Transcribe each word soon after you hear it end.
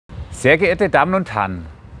Sehr geehrte Damen und Herren,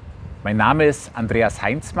 mein Name ist Andreas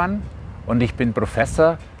Heinzmann und ich bin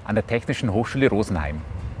Professor an der Technischen Hochschule Rosenheim.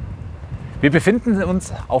 Wir befinden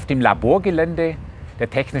uns auf dem Laborgelände der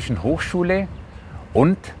Technischen Hochschule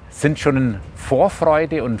und sind schon in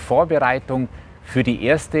Vorfreude und Vorbereitung für die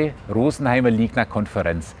erste Rosenheimer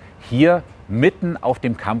LIGNA.Conference hier mitten auf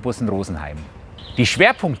dem Campus in Rosenheim. Die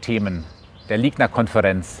Schwerpunktthemen der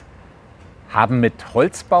LIGNA.Conference haben mit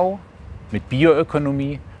Holzbau, mit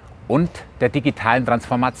Bioökonomie und der digitalen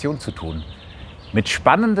Transformation zu tun. Mit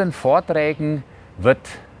spannenden Vorträgen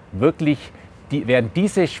werden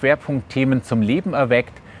diese Schwerpunktthemen zum Leben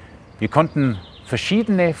erweckt. Wir konnten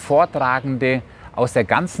verschiedene Vortragende aus der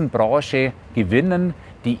ganzen Branche gewinnen,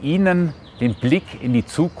 die Ihnen den Blick in die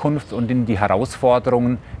Zukunft und in die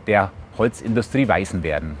Herausforderungen der Holzindustrie weisen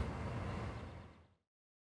werden.